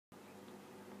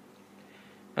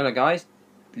Hello guys,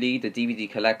 Lee the DVD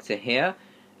collector here,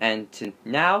 and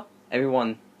now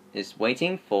everyone is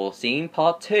waiting for seeing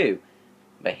part 2.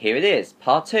 But here it is,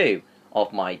 part 2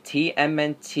 of my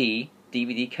TMNT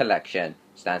DVD collection,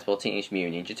 stands for Teenage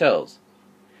Mutant Ninja Turtles.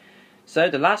 So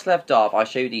the last left off, I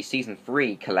showed you the season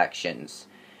 3 collections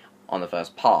on the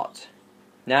first part.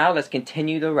 Now let's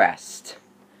continue the rest.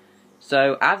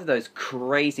 So after those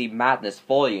crazy madness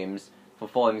volumes for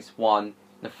volumes 1,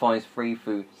 the volumes 3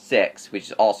 through 6, which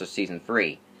is also season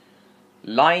 3,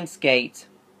 Lionsgate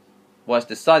was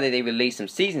decided they release some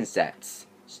season sets,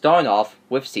 starting off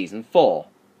with season 4.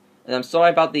 And I'm sorry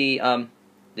about the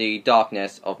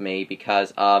darkness of me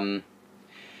because the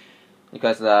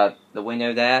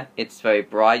window there, it's very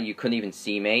bright. You couldn't even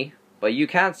see me. But you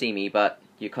can see me, but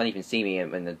you can't even see me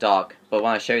in the dark. But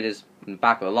when I show this in the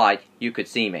back of the light, you could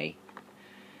see me.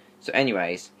 So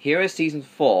anyways, here is season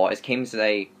 4. It came to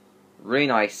a really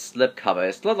nice slipcover.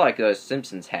 It's not like those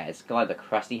Simpsons heads. It's like the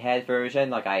crusty head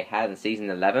version like I had in season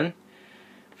 11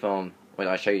 from when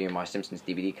I showed you my Simpsons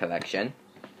DVD collection.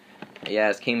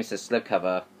 Yeah, it came with a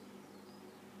slipcover.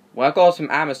 When I got it from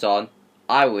Amazon,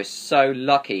 I was so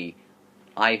lucky.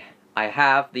 I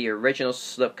have the original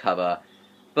slipcover,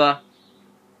 but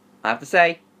I have to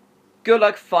say, good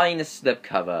luck finding the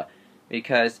slipcover,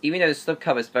 because even though the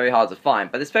slipcover is very hard to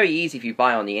find, but it's very easy if you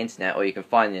buy it on the internet, or you can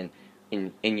find it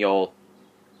in your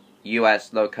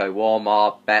US local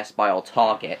Walmart, Best Buy, or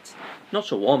Target. Not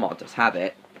sure Walmart does have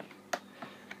it,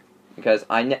 because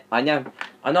I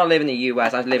not live in the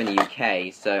US, I live in the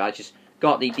UK, so I just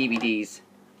got the DVDs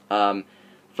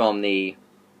from the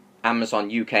Amazon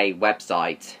UK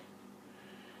website.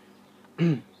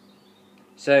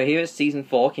 So here's season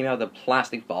 4, came out of the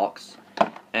plastic box,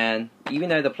 and even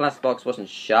though the plastic box wasn't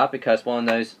shut because one of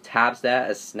those tabs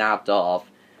there is snapped off,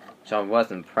 so I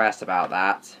wasn't impressed about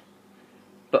that.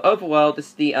 But overall, this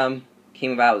is the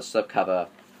came out of the slipcover.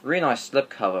 Really nice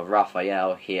slipcover of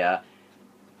Raphael here.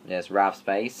 There's Raph's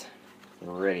face,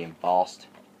 really embossed.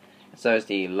 And so is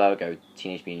the logo.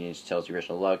 Teenage Mutant Ninja Turtles'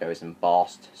 original logo is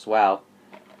embossed as well.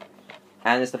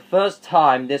 And it's the first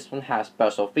time this one has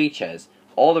special features.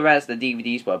 All the rest of the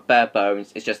DVDs were bare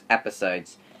bones. It's just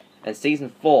episodes. And season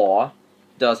 4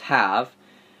 does have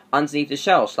Underneath the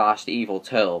Shell / The Evil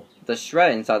Turtle, the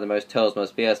shred inside the Turtle's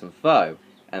most fearsome foe,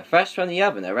 and fresh from the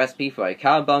oven, a recipe for a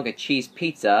cowabunga cheese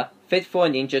pizza fit for a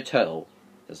Ninja Turtle.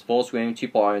 There's full screen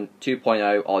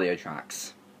 2.0 audio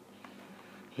tracks.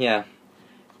 Yeah.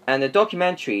 And the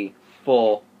documentary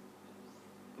for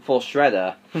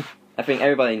Shredder, I think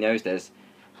everybody knows this,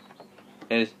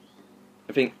 is,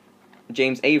 I think,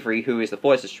 James Avery, who is the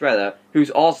voice of Shredder, who's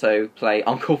also played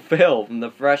Uncle Phil from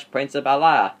The Fresh Prince of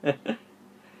Bel-Air.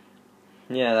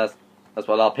 Yeah, that's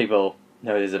what a lot of people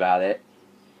notice about it.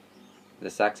 The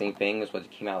exact same thing as what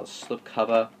came out of the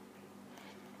slipcover.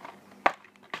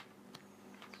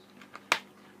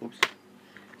 Oops.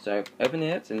 So open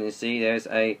it and you see there's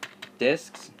a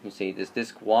discs. You see there's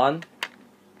disc 1,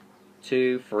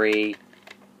 2, 3,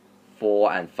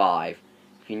 4, and 5.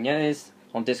 If you notice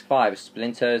on disc 5,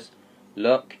 Splinter's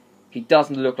look, he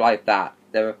doesn't look like that.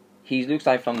 He looks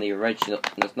like from the original.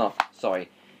 It's not. Sorry.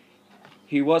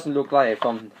 He wasn't look like it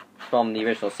from the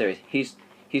original series.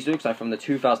 He looks like from the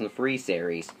 2003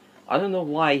 series. I don't know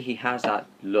why he has that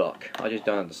look. I just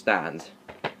don't understand.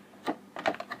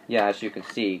 Yeah, as you can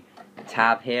see, the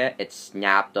tab here, it's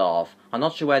snapped off. I'm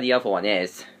not sure where the other one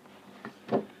is.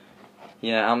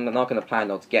 Yeah, I'm not going to plan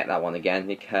not to get that one again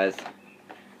because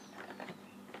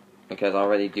I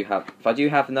already do have. If I do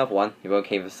have another one, it won't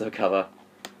came with the cover.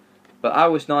 But I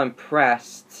was not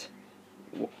impressed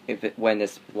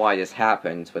why this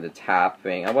happened with the tab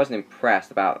thing. I wasn't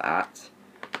impressed about that.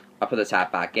 I put the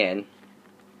tab back in.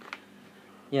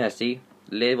 Yeah, see,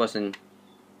 the lid wasn't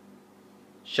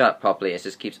shut properly. It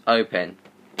just keeps open.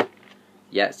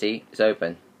 Yeah, see, it's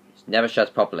open. It's never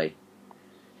shut properly.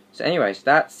 So anyways,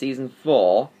 that's season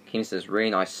 4. Came to this really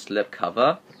nice slip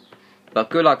cover. But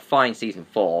good luck finding season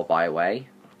 4, by the way.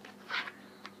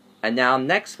 And now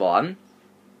next one,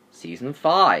 season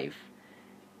 5.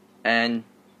 And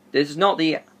this is not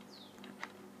the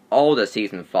older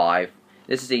season 5.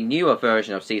 This is a newer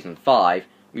version of season 5.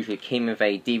 Usually came with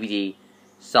a DVD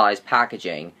size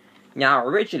packaging. Now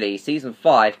originally season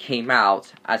 5 came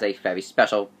out as a very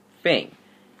special thing.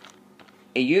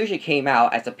 It usually came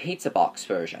out as a pizza box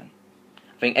version.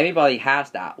 I think everybody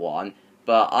has that one,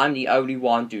 but I'm the only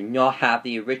one do not have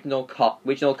the original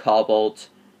cardboard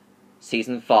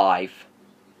season 5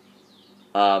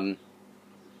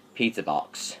 pizza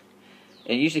box.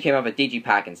 It usually came with a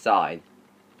digipack inside.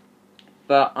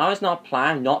 But I was not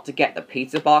planning not to get the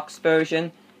pizza box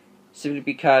version, simply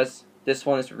because this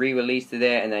one is re-released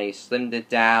there and they slimmed it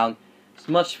down. It's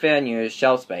much thinner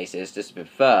shelf spaces, just to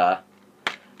prefer.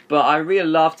 But I really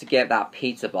love to get that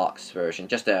pizza box version,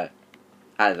 just to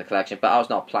add to the collection, but I was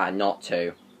not planning not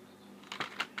to.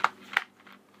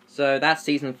 So that's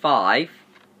Season 5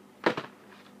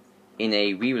 in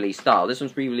a re-release style. This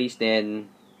one's re-released in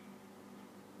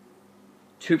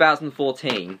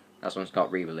 2014. That's when it's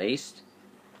got re-released.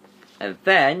 And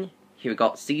then, here we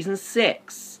got Season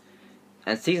 6.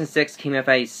 And Season 6 came with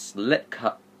a slip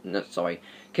cut. No, sorry.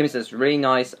 Came with this really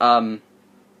nice, comic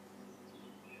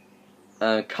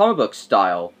book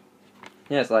style.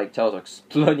 Yeah, it's like turtles are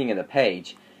exploding in the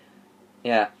page.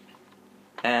 Yeah.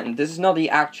 And this is not the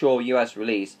actual US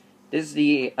release. This is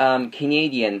the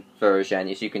Canadian version,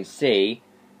 as you can see.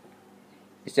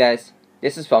 It says,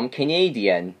 this is from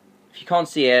Canadian. If you can't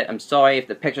see it, I'm sorry if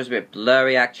the picture's a bit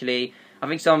blurry actually. I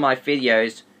think some of my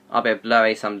videos are a bit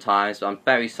blurry sometimes, but I'm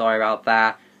very sorry about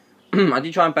that. I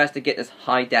do try my best to get this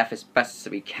high def as best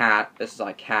as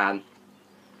I can.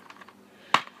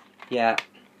 Yeah,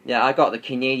 I got the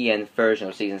Canadian version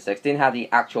of Season 6. Didn't have the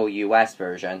actual US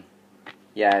version.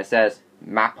 Yeah, it says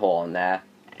Maple on there.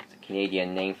 It's a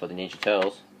Canadian name for the Ninja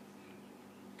Turtles.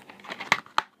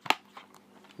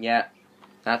 Yeah,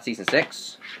 that's Season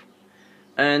 6.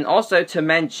 And also to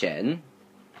mention,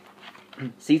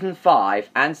 Season 5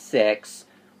 and 6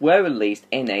 were released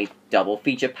in a double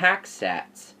feature pack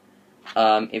set.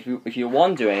 If you're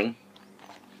wondering,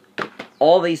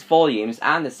 all these volumes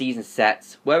and the season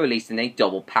sets were released in a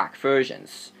double pack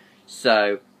versions.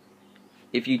 So,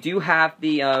 if you do have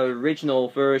the original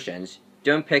versions,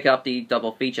 don't pick up the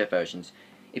double feature versions.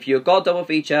 If you've got double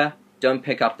feature, don't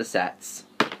pick up the sets.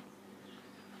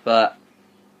 But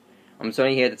I'm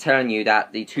only here to tell you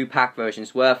that the 2-pack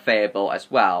versions were available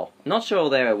as well. I'm not sure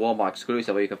they're a Walmart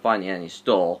exclusive or you can find it in any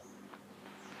store.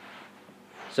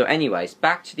 So anyways,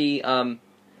 back to the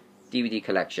DVD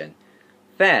collection.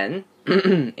 Then,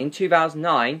 in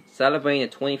 2009, celebrating the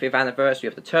 25th anniversary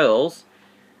of the Turtles,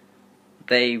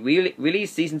 they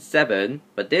released Season 7,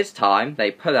 but this time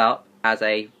they put out as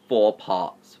a 4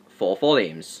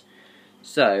 volumes.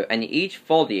 So, and each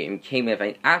volume came with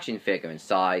an action figure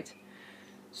inside.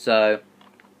 So,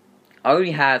 I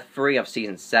only have 3 of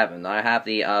Season 7. I have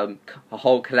the a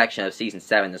whole collection of Season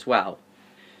 7 as well.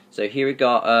 So here we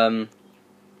got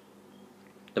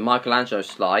the Michelangelo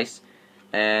slice,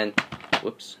 and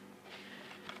whoops,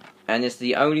 and it's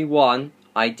the only one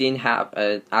I didn't have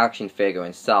an action figure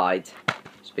inside.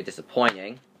 It's a bit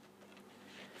disappointing.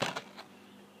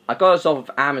 I got this off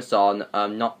of Amazon,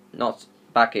 not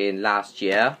back in last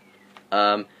year.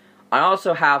 I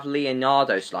also have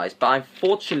Leonardo slice, but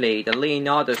unfortunately the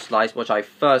Leonardo slice which I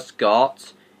first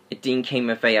got, it didn't come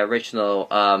with a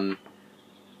original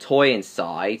toy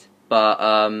inside.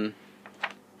 But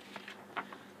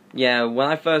yeah, when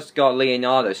I first got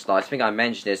Leonardo slice, I think I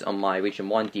mentioned this on my Region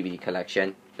 1 DVD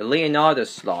collection. The Leonardo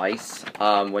slice,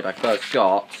 which I first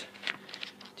got,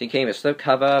 it came with a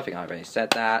slipcover. I think I already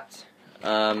said that.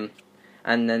 And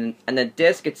the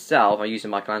disc itself, I'm using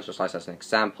Michelangelo slice as an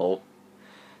example.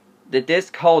 The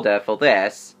disc holder for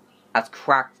this has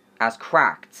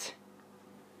cracked.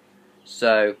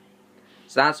 So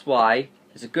that's why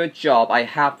it's a good job I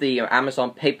have the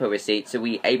Amazon paper receipt to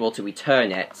be able to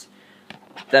return it.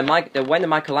 When the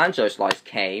Michelangelo slice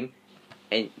came,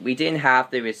 we didn't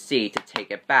have the receipt to take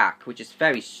it back, which is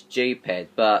very stupid.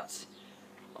 But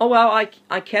oh well,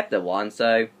 I kept the one,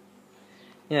 so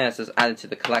yeah, it's just added to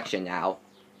the collection now.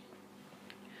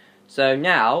 So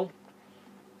now.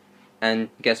 And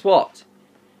guess what?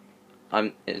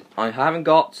 I haven't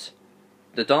got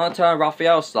the Donatello and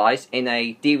Raphael slice in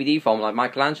a DVD form like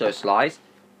Michelangelo slice.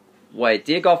 What I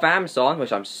did go off Amazon,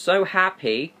 which I'm so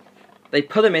happy, they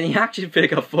put them in the action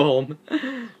figure form.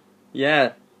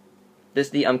 Yeah,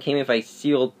 this came with a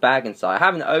sealed bag inside. I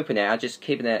haven't opened it. I'm just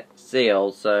keeping it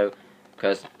sealed, so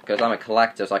because I'm a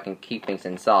collector, so I can keep things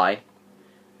inside.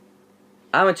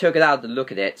 I haven't took it out to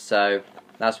look at it, so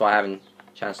that's why I haven't had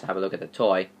a chance to have a look at the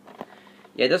toy.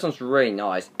 Yeah, this one's really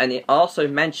nice, and it also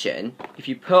mentioned if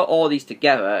you put all these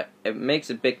together, it makes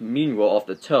a big mural of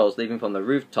the turtles leaving from the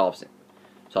rooftops,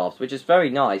 which is very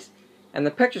nice. And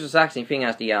the pictures is actually seen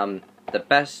as the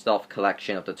best of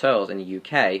collection of the turtles in the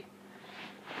UK.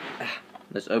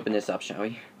 Let's open this up, shall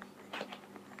we?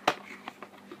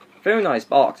 Very nice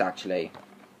box, actually.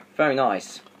 Very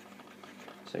nice.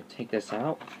 So take this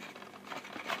out.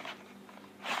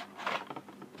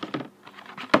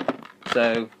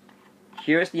 So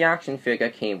here's the action figure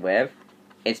came with.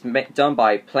 It's done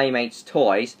by Playmates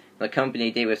Toys. The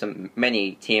company did with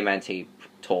many TMNT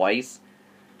toys.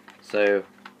 So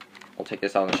I'll take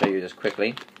this out and show you this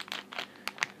quickly.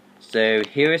 So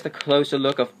here is the closer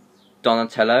look of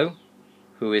Donatello,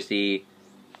 who is a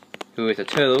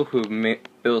turtle who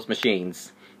builds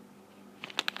machines.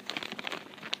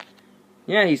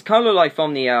 Yeah, he's kind of like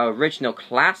from the original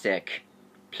classic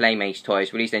Playmates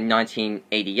toys released in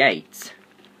 1988.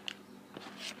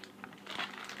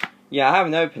 Yeah, I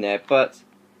haven't opened it, but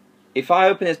if I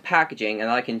open this packaging,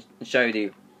 and I can show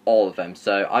you all of them,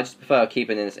 so I just prefer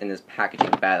keeping this in this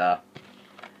packaging better.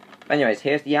 Anyways,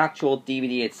 here's the actual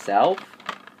DVD itself.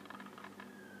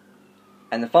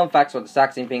 And the fun facts are the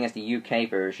exact same thing as the UK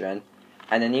version.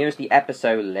 And then here's the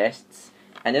episode lists.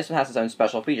 And this one has its own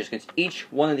special features, because each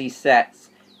one of these sets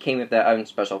came with their own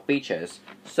special features.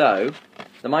 So,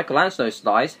 the Michelangelo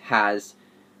slice has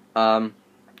a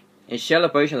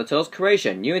celebration of the Turtles'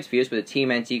 creation, new interviews with the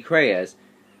TMNT creators.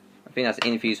 I think that's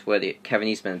interviews with Kevin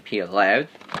Eastman and Peter Laird.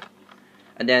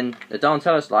 And then the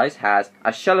Donatello slice has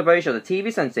a celebration of the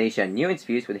TV sensation, new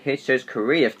interviews with the hit show's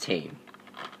creative team.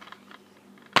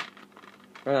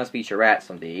 Very nice featurettes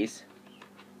on these.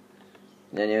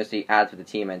 And then there's the ad for the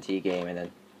TMNT game, and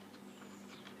then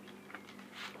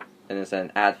there's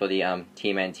an ad for the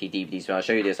TMNT DVD. So I'll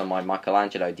show you this on my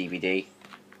Michelangelo DVD.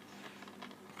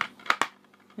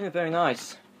 Yeah, very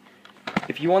nice.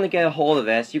 If you want to get a hold of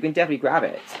this, you can definitely grab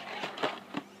it.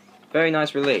 Very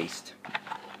nice released.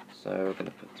 So we're going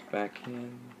to put this back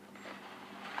in.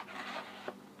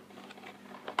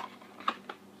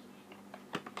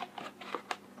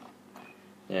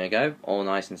 There you go, all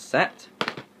nice and set.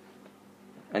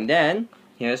 And then,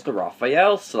 here's the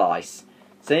Raphael slice.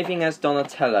 Same thing as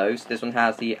Donatello's, this one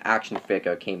has the action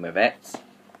figure came with it.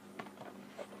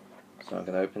 So I'm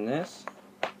going to open this.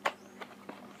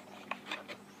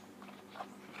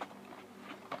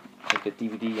 Take the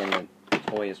DVD and the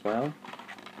toy as well.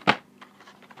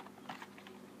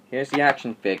 Here's the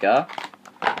action figure.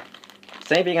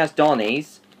 Same thing as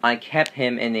Donnie's, I kept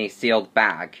him in a sealed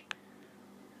bag.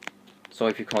 So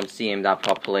if you can't see him that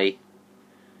properly.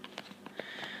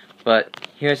 But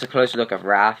here's a closer look of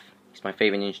Raph. He's my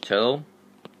favorite Ninja Turtle.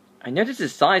 I noticed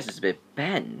his size is a bit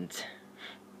bent.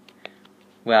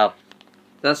 Well,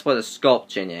 that's what the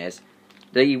sculpting is.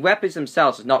 The weapons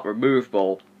themselves are not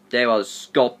removable. They are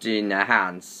sculpted in their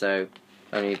hands, so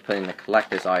only put in the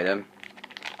collector's item.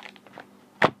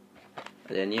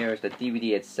 And then here is the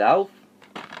DVD itself,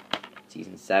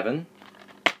 Season 7.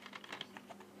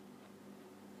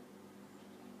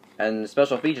 And the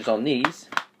special features on these,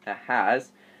 it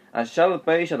has a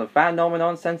celebration of the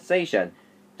phenomenon sensation,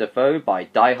 devoted by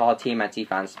die-hard TMNT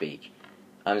fans speak.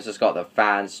 It's just got the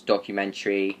fans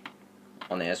documentary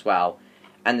on it as well.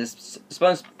 And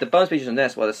the bonus features on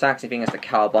this were the exact same thing as the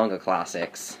Cowabunga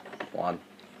Classics one.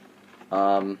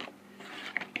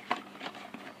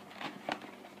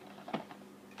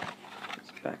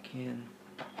 Back in.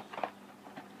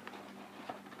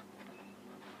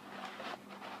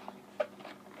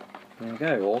 There we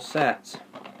go, all set.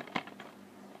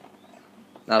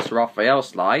 That's Raphael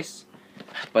slice.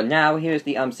 But now here's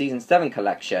the Season 7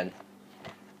 collection.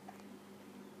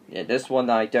 Yeah, this one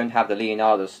I don't have the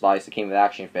Leonardo slice that came with the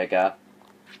action figure.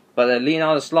 But the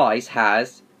Leonardo slice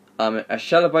has a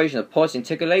celebration of points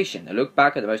articulation, a look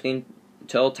back at the most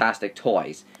turtle-tastic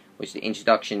toys, which is the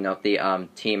introduction of the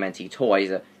TMNT toys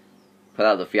that put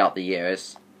out throughout the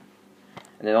years.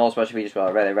 And then all special features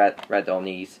were read on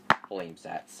these volume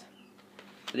sets.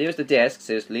 So here's the discs.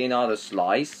 There's Leonardo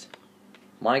slice,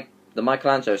 the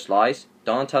Michelangelo slice,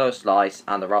 Donatello slice,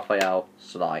 and the Raphael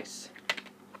slice.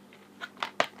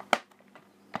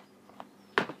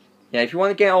 Yeah, if you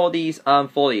want to get all these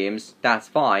volumes, that's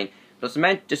fine. But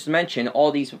just to mention,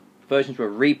 all these versions were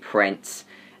reprints,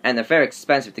 and they're very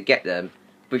expensive to get them.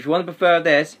 But if you want to prefer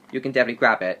this, you can definitely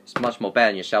grab it. It's much more better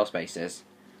in your shelf spaces.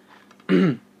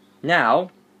 Now,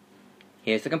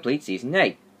 here's the complete Season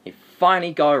 8. They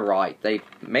finally got it right. They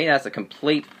made it as a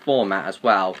complete format as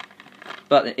well.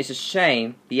 But it's a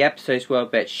shame the episodes were a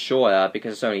bit shorter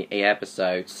because it's only 8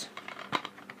 episodes.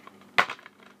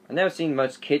 I've never seen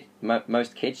most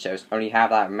kids shows only have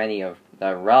that many of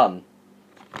their run.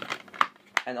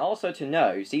 And also to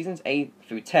know, Seasons 8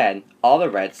 through 10 are the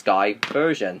Red Sky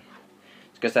version.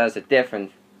 Because there's a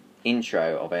different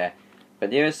intro of it.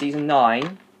 But here's Season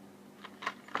 9.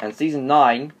 And Season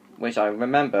 9, which I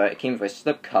remember, it came with a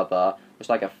slipcover, which was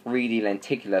like a 3D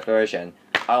lenticular version.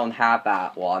 I don't have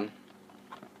that one.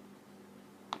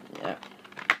 Yeah.